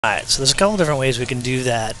Alright, so there's a couple different ways we can do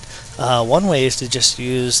that. One way is to just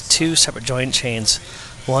use two separate joint chains.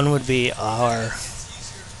 One would be our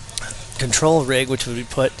control rig, which would be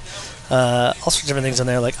put all sorts of different things on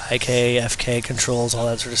there like IK, FK controls, all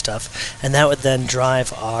that sort of stuff. And that would then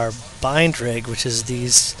drive our bind rig, which is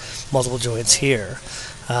these multiple joints here.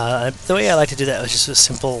 The way I like to do that is just with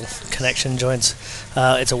simple connection joints.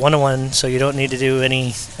 It's a one-to-one, so you don't need to do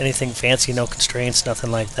anything fancy, no constraints, nothing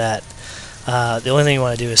like that. The only thing you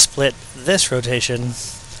want to do is split this rotation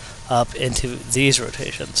up into these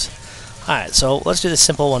rotations. Alright, so let's do the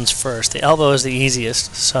simple ones first. The elbow is the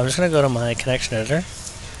easiest, so I'm just going to go to my connection editor,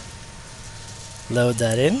 load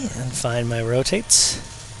that in, and find my rotates.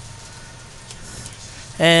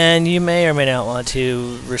 And you may or may not want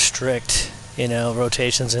to restrict,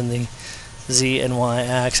 rotations in the Z and Y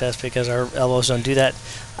axis because our elbows don't do that.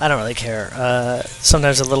 I don't really care.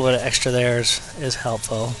 Sometimes a little bit of extra there is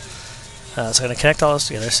helpful. So I'm going to connect all this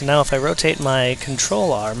together. So now if I rotate my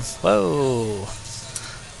control arm, whoa,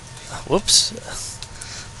 whoops,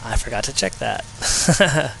 I forgot to check that.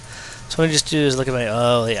 So what I just do is look at my,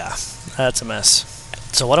 oh yeah, that's a mess.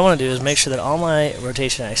 So what I want to do is make sure that all my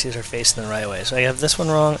rotation axes are facing the right way. So I have this one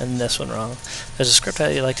wrong and this one wrong. There's a script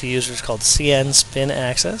I like to use which is called CN spin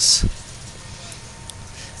axis.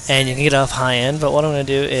 And you can get off high end, but what I'm going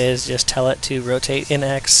to do is just tell it to rotate in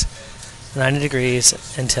X 90 degrees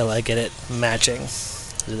until I get it matching.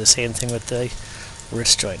 Do the same thing with the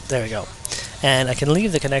wrist joint. There we go. And I can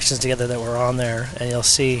leave the connections together that were on there, and you'll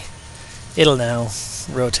see it'll now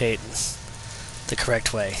rotate the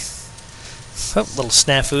correct way. Oh, little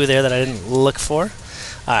snafu there that I didn't look for.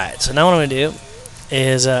 Alright, so now what I'm going to do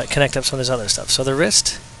is connect up some of this other stuff. So the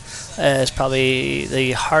wrist is probably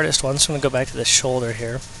the hardest one, so I'm going to go back to the shoulder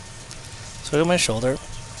here. So I go to my shoulder,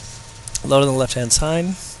 load on the left hand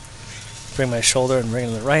side, bring my shoulder and bring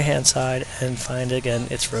it to the right hand side, and find again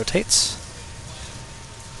its rotates.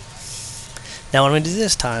 Now what I'm going to do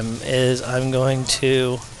this time is I'm going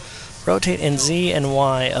to rotate in Z and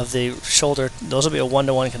Y of the shoulder. Those will be a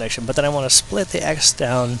one-to-one connection, but then I want to split the X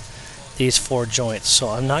down these four joints. So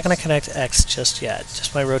I'm not going to connect X just yet,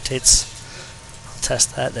 just my rotates. I'll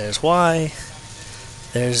test that. There's Y,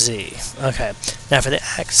 there's Z. Okay, now for the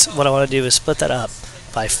X, what I want to do is split that up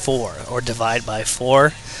by 4, or divide by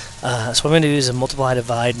 4. So what I'm going to do is a multiply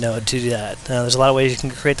divide node to do that. Now there's a lot of ways you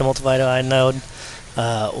can create the multiply divide node.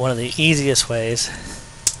 One of the easiest ways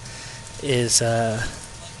is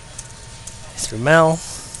through mel,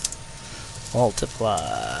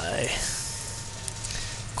 multiply.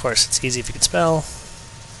 Of course, it's easy if you can spell.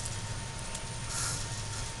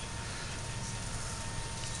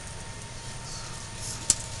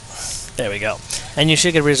 There we go. And you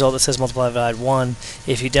should get a result that says multiply divide 1.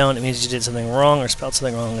 If you don't, it means you did something wrong or spelled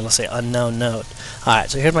something wrong. It'll say unknown node.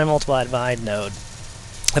 Alright, so here's my multiply divide node.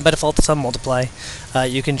 And by default, it's on multiply.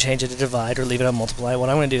 You can change it to divide or leave it on multiply. What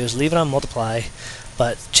I'm going to do is leave it on multiply,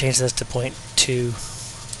 but change this to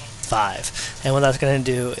 0.25. And what that's going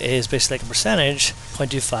to do is basically like a percentage.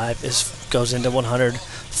 0.25 goes into 100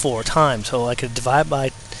 4 times. So I could divide by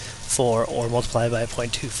 4 or multiply by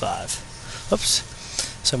 0.25. Oops.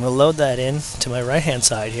 So I'm going to load that in to my right hand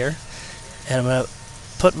side here, and I'm going to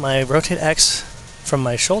put my rotate X from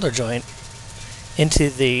my shoulder joint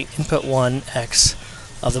into the input 1 X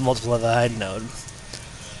of the multiply divide node.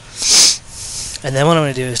 And then what I'm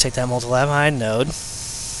going to do is take that multiply divide node,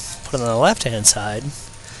 put it on the left hand side,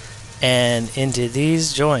 and into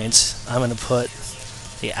these joints I'm going to put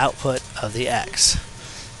the output of the X.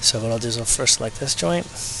 So what I'll do is I'll first select this joint,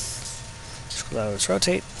 scroll down to its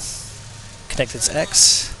rotate, connect its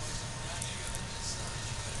X,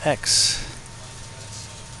 X,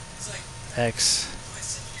 X,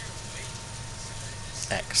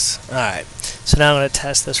 X. Alright, so now I'm going to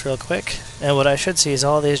test this real quick, and what I should see is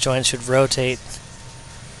all these joints should rotate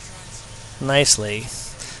nicely.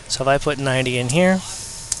 So if I put 90 in here,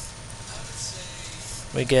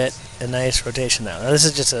 we get a nice rotation now. Now this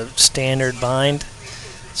is just a standard bind,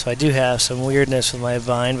 so I do have some weirdness with my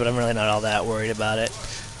bind, but I'm really not all that worried about it.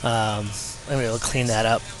 I'm able to clean that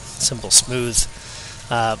up, simple, smooth.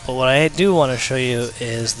 But what I do want to show you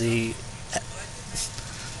is the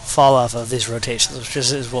fall off of these rotations, which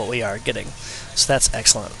is what we are getting. So that's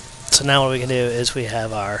excellent. So now what we can do is we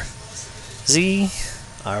have our Z,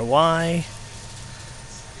 our Y,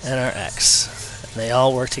 and our X. And they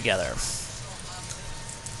all work together.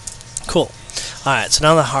 Cool. Alright, so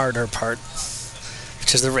now the harder part,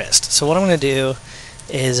 which is the wrist. So what I'm going to do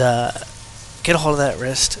is get a hold of that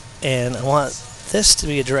wrist, and I want this to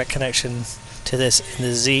be a direct connection to this in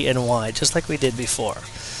the Z and Y, just like we did before.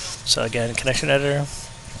 So again, connection editor,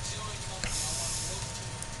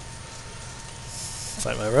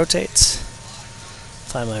 find my rotates,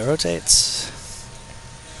 find my rotates.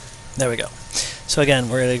 There we go. So again,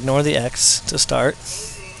 we're going to ignore the X to start.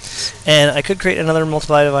 And I could create another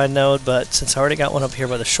multiply divide node, but since I already got one up here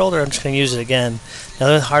by the shoulder, I'm just going to use it again. Now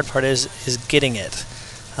the hard part is getting it.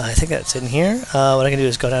 I think that's in here. What I can do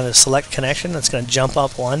is go down to select connection. That's going to jump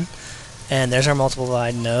up one. And there's our multiple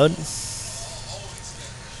divide node. I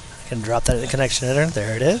can drop that in the connection editor.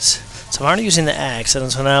 There it is. So I'm already using the X,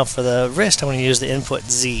 and so now for the wrist, I'm going to use the input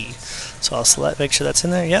Z. So I'll select, make sure that's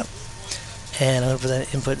in there. Yep. And I'm going to put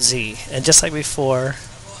that input Z. And just like before,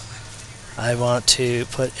 I want to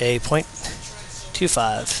put a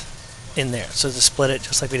 0.25 in there. So to split it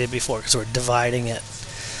just like we did before, because we're dividing it.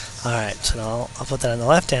 Alright, so now I'll put that on the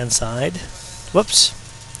left-hand side. Whoops.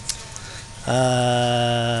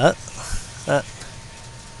 There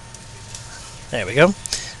we go.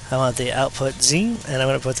 I want the output Z, and I'm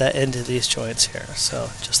going to put that into these joints here. So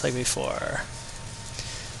just like before.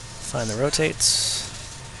 Find the rotates.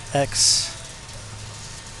 X.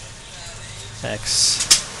 X.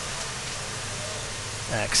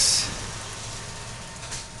 X.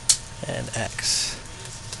 And X.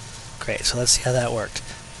 Great, so let's see how that worked.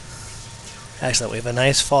 Excellent, we have a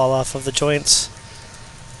nice fall off of the joints.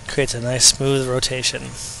 Creates a nice smooth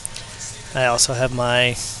rotation. I also have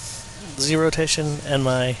my Z rotation and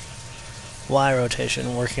my Y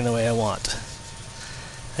rotation working the way I want.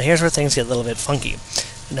 Now here's where things get a little bit funky.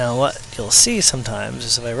 Now what you'll see sometimes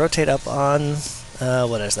is if I rotate up on,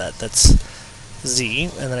 what is that? That's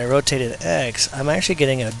Z, and then I rotate it X, I'm actually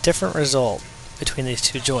getting a different result between these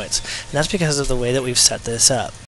two joints. And that's because of the way that we've set this up.